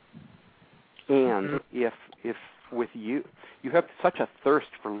 And if with you have such a thirst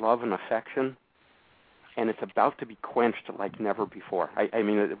for love and affection, and it's about to be quenched like never before. I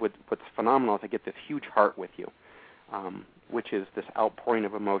mean, what's phenomenal is I get this huge heart with you, which is this outpouring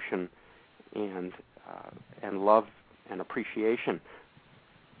of emotion and love and appreciation.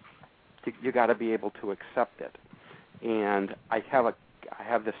 You got to be able to accept it. And I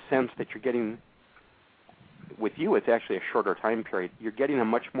have the sense that you're getting, with you, it's actually a shorter time period. You're getting a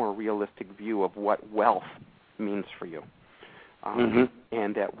much more realistic view of what wealth means for you.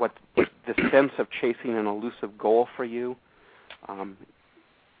 And that what the sense of chasing an elusive goal for you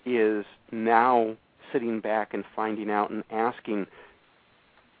is now sitting back and finding out and asking,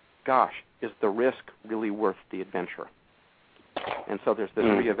 gosh, is the risk really worth the adventure? And so there's this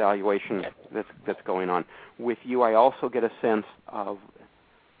reevaluation that's going on. With you, I also get a sense of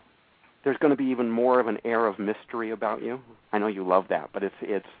there's going to be even more of an air of mystery about you. I know you love that, but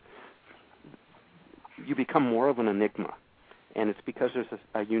it's you become more of an enigma. And it's because there's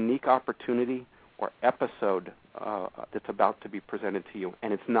a unique opportunity or episode that's about to be presented to you.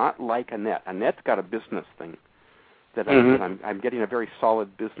 And it's not like Annette. Annette's got a business thing that I'm getting a very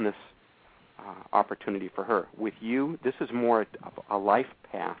solid business opportunity for her. With you, this is more a life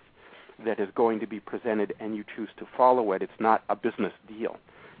path that is going to be presented, and you choose to follow it. It's not a business deal.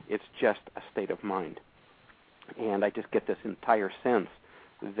 It's just a state of mind. And I just get this entire sense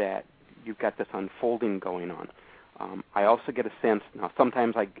that you've got this unfolding going on. I also get a sense, now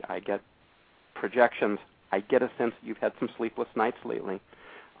sometimes I get projections, I get a sense that you've had some sleepless nights lately.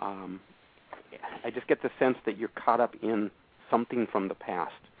 I just get the sense that you're caught up in something from the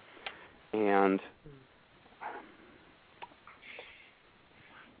past. And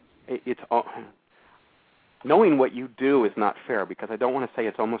it's knowing what you do is not fair, because I don't want to say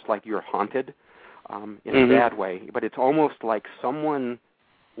it's almost like you're haunted in a bad way, but it's almost like someone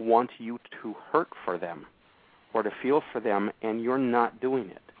wants you to hurt for them or to feel for them, and you're not doing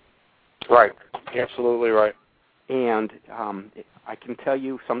it. Right. Absolutely right. And I can tell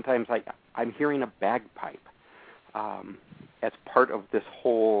you sometimes I'm hearing a bagpipe as part of this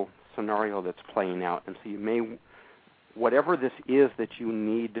whole scenario that's playing out. And so you may, whatever this is that you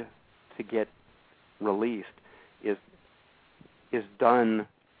need to get released is done,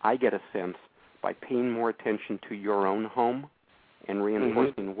 I get a sense, by paying more attention to your own home and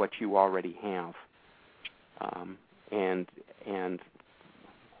reinforcing what you already have. And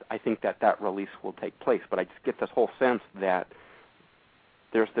I think that release will take place. But I just get this whole sense that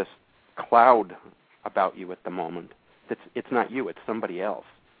there's this cloud about you at the moment. It's not you, it's somebody else.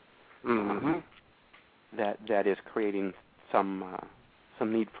 That is creating some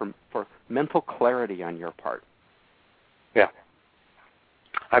need for mental clarity on your part. Yeah,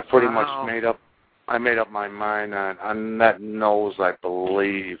 I pretty much made up my mind on Annette knows, I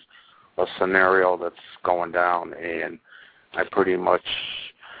believe, a scenario that's going down, and I pretty much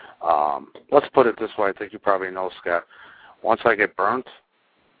let's put it this way. I think you probably know, Scott. Once I get burnt,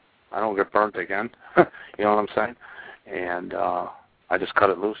 I don't get burnt again. You know what I'm saying? And I just cut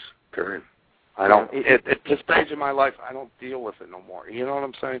it loose. Period. I don't. At this stage in my life, I don't deal with it no more. You know what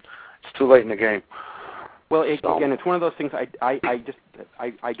I'm saying? It's too late in the game. Well, again, it's one of those things. I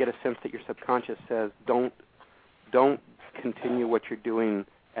get a sense that your subconscious says, don't continue what you're doing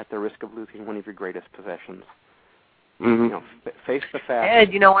at the risk of losing one of your greatest possessions. You know, face the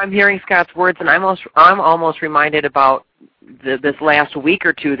fact. Ed, I'm hearing Scott's words, and I'm almost reminded about this last week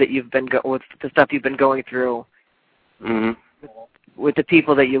or two that you've been with the stuff you've been going through with the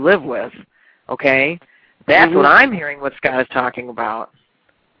people that you live with. Okay, that's what I'm hearing. What Scott is talking about.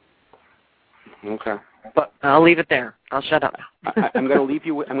 Okay, but I'll leave it there. I'll shut up. I'm going to leave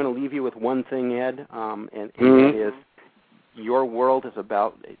you. I'm going to leave you with one thing, Ed, and that is your world is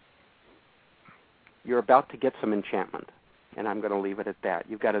about. You're about to get some enchantment, and I'm going to leave it at that.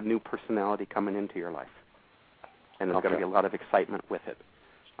 You've got a new personality coming into your life, and there's going to be a lot of excitement with it.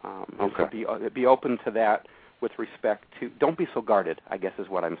 So be open to that with respect to. Don't be so guarded, I guess, is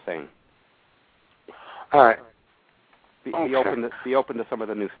what I'm saying. All right. Be open to some of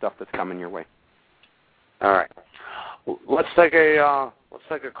the new stuff that's coming your way. All right. Let's take a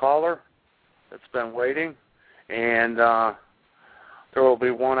caller that's been waiting, and there will be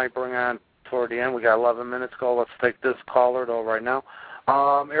one I bring on toward the end. We got 11 minutes to go. Let's take this caller though right now.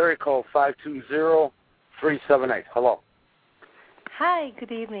 Area code 520-378. Hello. Hi.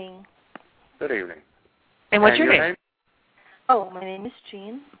 Good evening. Good evening. And what's your name? Oh, my name is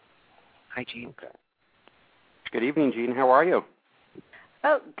Jean. Hi, Jean. Okay. Good evening, Jean. How are you?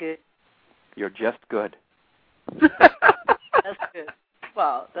 Oh, good. You're just good. That's good.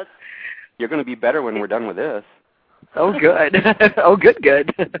 Wow, that's. You're going to be better when we're done with this. Oh, good. Oh, good.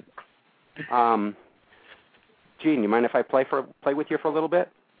 Jean, you mind if I play with you for a little bit?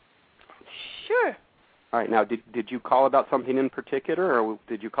 Sure. All right. Now, did you call about something in particular, or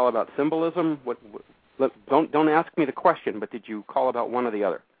did you call about symbolism? Don't ask me the question, but did you call about one or the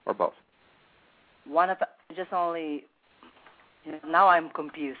other, or both? One of just only. Now I'm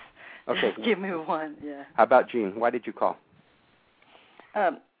confused. Okay. Give me one. Yeah. How about Jean? Why did you call?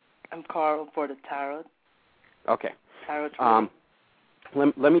 I'm calling for the tarot. Okay. Tarot.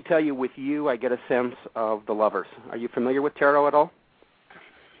 Let me tell you, with you, I get a sense of the Lovers. Are you familiar with tarot at all?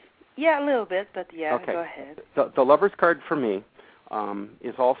 Yeah, a little bit, but yeah, okay. Go ahead. The Lovers card for me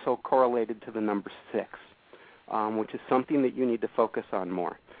is also correlated to the number 6, which is something that you need to focus on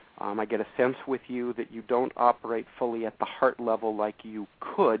more. I get a sense with you that you don't operate fully at the heart level like you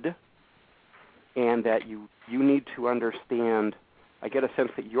could, and that you need to understand. I get a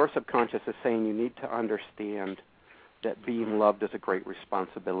sense that your subconscious is saying you need to understand that being loved is a great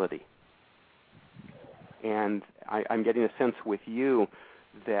responsibility. And I'm getting a sense with you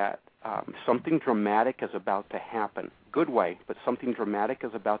that something dramatic is about to happen. Good way, but something dramatic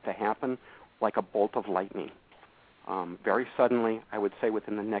is about to happen like a bolt of lightning. Very suddenly, I would say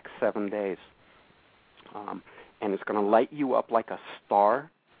within the next 7 days. And it's going to light you up like a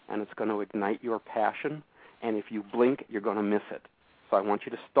star, and it's going to ignite your passion, and if you blink, you're going to miss it. So I want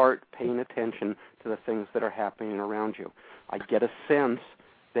you to start paying attention to the things that are happening around you. I get a sense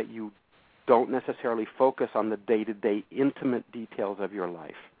that you don't necessarily focus on the day-to-day intimate details of your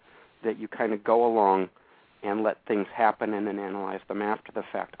life, that you kind of go along and let things happen and then analyze them after the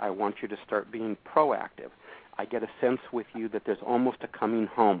fact. I want you to start being proactive. I get a sense with you that there's almost a coming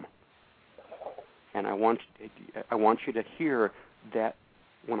home. And I want you to hear that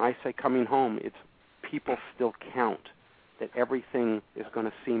when I say coming home, it's people still count, that everything is going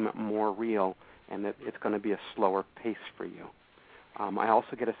to seem more real and that it's going to be a slower pace for you. I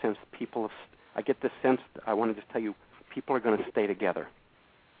also get a sense I want to just tell you, people are going to stay together.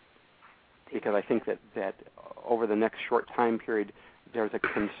 Because I think that over the next short time period, there's a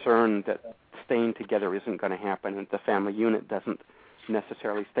concern that staying together isn't going to happen and the family unit doesn't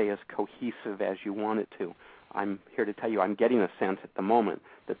necessarily stay as cohesive as you want it to. I'm here to tell you I'm getting a sense at the moment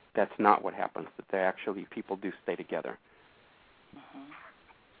that that's not what happens, that people do stay together.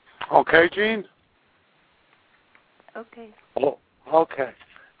 Okay, Gene? Okay. Oh, okay.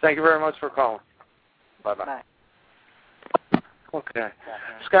 Thank you very much for calling. Bye-bye. Bye. Okay.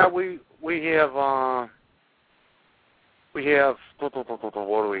 Scott, we have what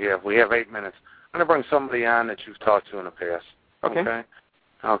do we have? We have 8 minutes. I'm going to bring somebody on that you've talked to in the past. Okay.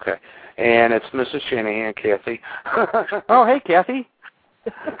 Okay. And it's Mrs. Shanahan, Kathy. Oh, hey, Kathy.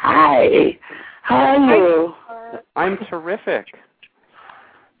 Hi. How are you? I'm terrific.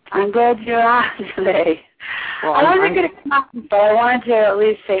 I'm glad you're on today. Well, I wasn't going to come up, but I wanted to at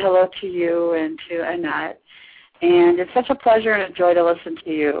least say hello to you and to Annette. And it's such a pleasure and a joy to listen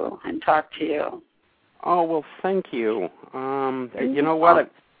to you and talk to you. Oh, well, thank you. You know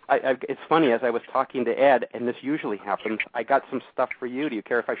what? It's funny, as I was talking to Ed, and this usually happens, I got some stuff for you. Do you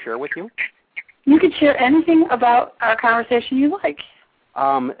care if I share with you? You can share anything about our conversation you like.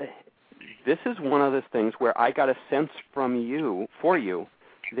 This is one of those things where I got a sense for you,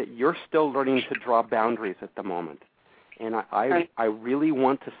 that you're still learning to draw boundaries at the moment. And I really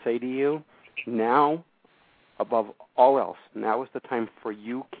want to say to you, now, above all else, now is the time for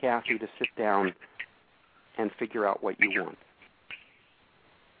you, Kathy, to sit down and figure out what you want.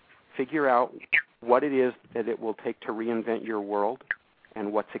 Figure out what it is that it will take to reinvent your world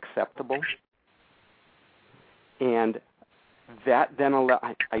and what's acceptable. And that then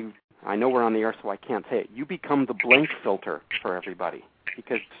I know we're on the air, so I can't say it. You become the blank filter for everybody,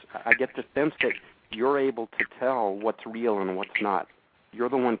 because I get the sense that you're able to tell what's real and what's not. You're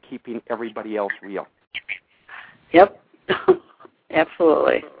the one keeping everybody else real. Yep.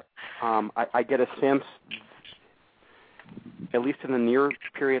 Absolutely. I get a sense, at least in the near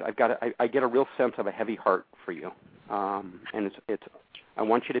period, I get a real sense of a heavy heart for you, and I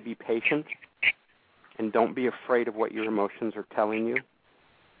want you to be patient, and don't be afraid of what your emotions are telling you.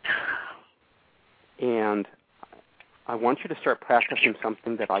 And I want you to start practicing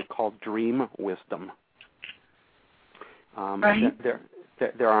something that I call dream wisdom. Right.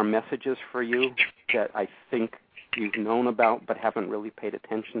 There are messages for you that I think you've known about but haven't really paid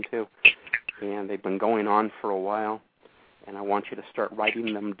attention to, and they've been going on for a while, and I want you to start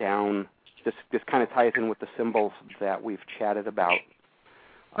writing them down. This kind of ties in with the symbols that we've chatted about.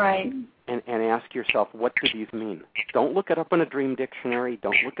 Right. And ask yourself, what do these mean? Don't look it up in a dream dictionary.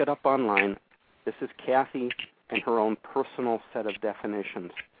 Don't look it up online. This is Kathy and her own personal set of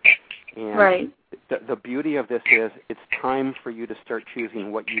definitions. And right. The beauty of this is it's time for you to start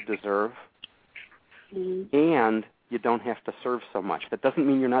choosing what you deserve, and you don't have to serve so much. That doesn't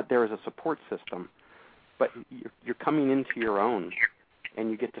mean you're not there as a support system, but you're coming into your own,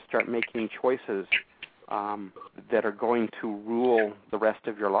 and you get to start making choices that are going to rule the rest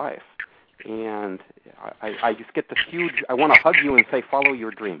of your life. And I just get this huge, I want to hug you and say, follow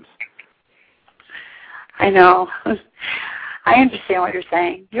your dreams. I know. I understand what you're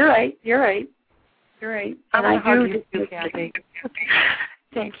saying. You're right. And I do. You, Kathy.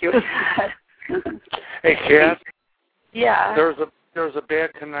 Thank you. Hey, Kat. Yeah. There's a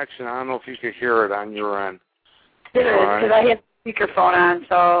bad connection. I don't know if you could hear it on your end. It is, because I have speakerphone on,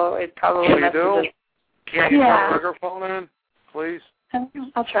 so it probably You do? Can you put a microphone in, please?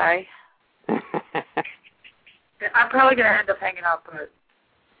 I'll try. I'm probably going to end up hanging up, but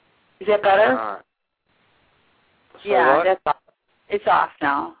is that better? So yeah, what? that's off. It's off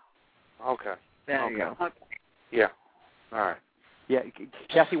now. Okay. There you go. Okay. Yeah. All right. Yeah,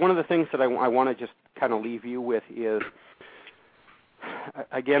 Kathy, one of the things that I want to just kind of leave you with is,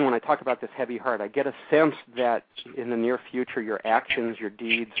 again, when I talk about this heavy heart, I get a sense that in the near future your actions, your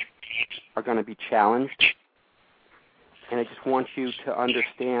deeds are going to be challenged. And I just want you to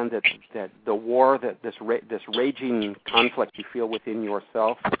understand that the war, that this raging conflict you feel within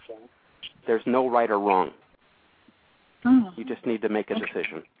yourself, there's no right or wrong. Oh. You just need to make a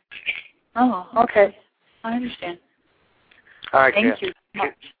decision. Oh, okay. I understand. All right, Thank Kathy. you so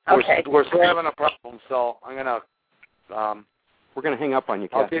much. Okay. We're still having a problem, so I'm going to... We're going to hang up on you,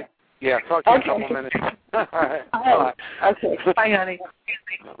 Kathy. Okay. Yeah, talk to you in a couple minutes. All right. Oh, okay. Bye, honey.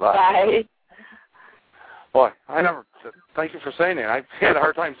 Bye. Bye. Boy, thank you for saying that. I had a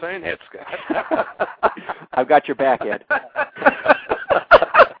hard time saying that, Scott. I've got your back, Ed.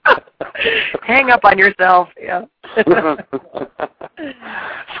 Hang up on yourself. Yeah.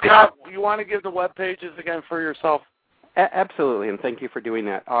 Scott, you want to give the web pages again for yourself? Absolutely, and thank you for doing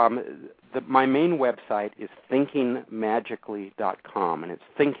that. My main website is thinkingmagically.com, and it's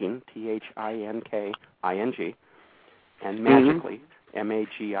thinking, THINKING, and magically,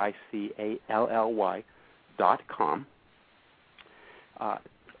 MAGICALLY.com.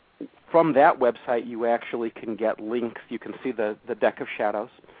 From that website, you actually can get links. You can see the deck of shadows.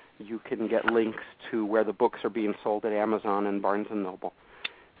 You can get links to where the books are being sold at Amazon and Barnes & Noble.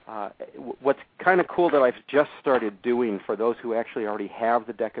 What's kind of cool that I've just started doing for those who actually already have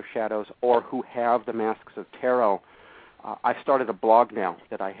the deck of shadows or who have the Masks of Tarot, I've started a blog now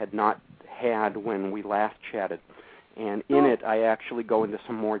that I had not had when we last chatted. And in it, I actually go into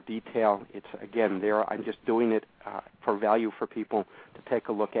some more detail. It's, again, I'm just doing it for value for people to take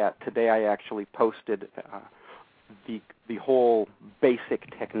a look at. Today I actually posted the whole basic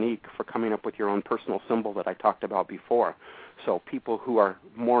technique for coming up with your own personal symbol that I talked about before. So people who are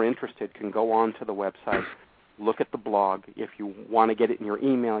more interested can go on to the website, look at the blog. If you want to get it in your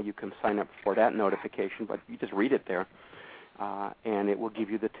email, you can sign up for that notification, but you just read it there. And it will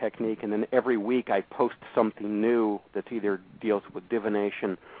give you the technique. And then every week I post something new that either deals with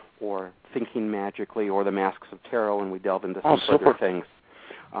divination or thinking magically or the Masks of Tarot, and we delve into some further things.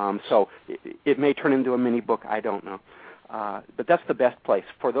 So it may turn into a mini book. I don't know. But that's the best place.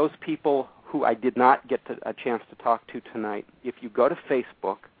 For those people who I did not get a chance to talk to tonight, if you go to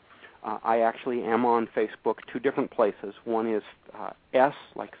Facebook, I actually am on Facebook, two different places. One is S,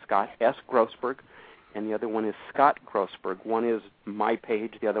 like Scott, S. Grossberg, and the other one is Scott Grossberg. One is my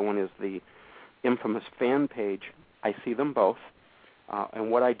page. The other one is the infamous fan page. I see them both.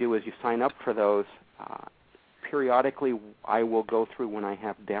 And what I do is you sign up for those. Periodically, I will go through when I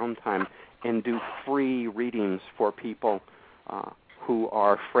have downtime and do free readings for people who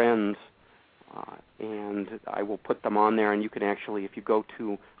are friends, and I will put them on there. And you can actually, if you go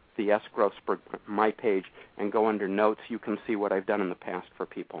to the S. Grossberg, my page, and go under notes, you can see what I've done in the past for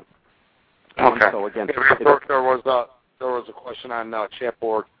people. Okay. So again, there was a question on chat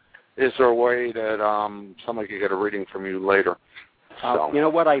board. Is there a way that somebody could get a reading from you later? So. You know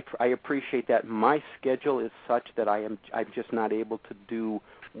what? I appreciate that. My schedule is such that I'm just not able to do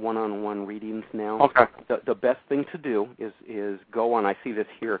one-on-one readings now. Okay. The best thing to do is go on. I see this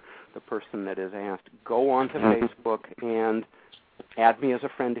here. The person that is asked, go on to Facebook and add me as a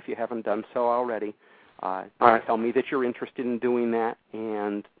friend if you haven't done so already. Right. Tell me that you're interested in doing that,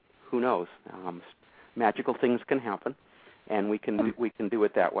 and who knows? Magical things can happen, and we can do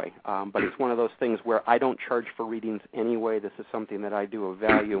it that way. But it's one of those things where I don't charge for readings anyway. This is something that I do of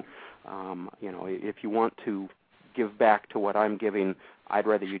value. If you want to give back to what I'm giving, I'd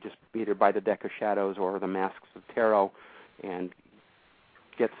rather you just either buy the deck of shadows or the Masks of Tarot and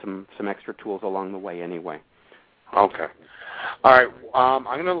get some extra tools along the way anyway. Okay. All right. I'm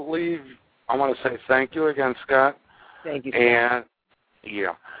going to leave. I want to say thank you again, Scott. Thank you, Scott.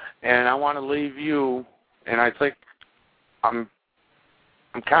 And I want to leave you, and I think I'm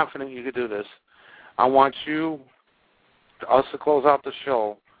confident you could do this. I want us to close out the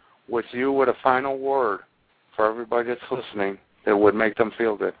show with you with a final word for everybody that's listening that would make them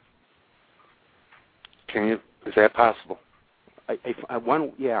feel good. Is that possible? I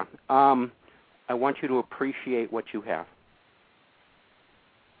want you to appreciate what you have.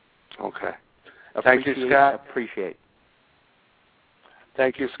 Okay. Thank you, Scott. Appreciate.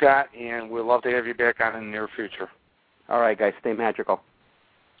 Thank you, Scott, and we'd love to have you back on in the near future. All right, guys, stay magical.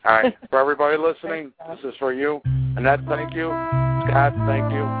 All right. For everybody listening, this is for you. Annette, thank you. Scott, thank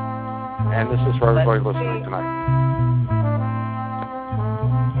you. And this is for everybody listening tonight.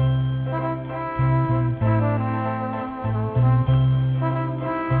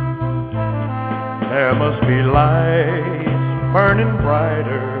 There must be lights burning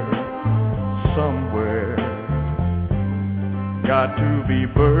brighter somewhere. Got to be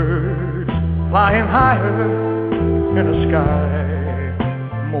birds flying higher in a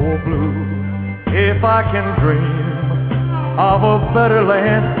sky more blue. If I can dream of a better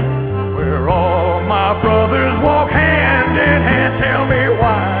land where all my brothers walk hand in hand, tell me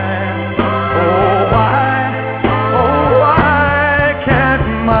why, oh why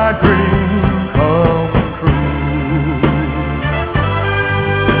can't my dream come true?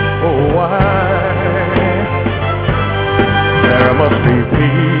 Oh why? There must be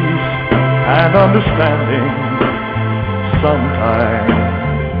peace and understanding sometime.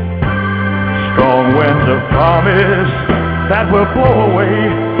 Strong winds of promise that will blow away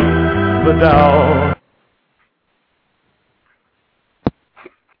the doubt.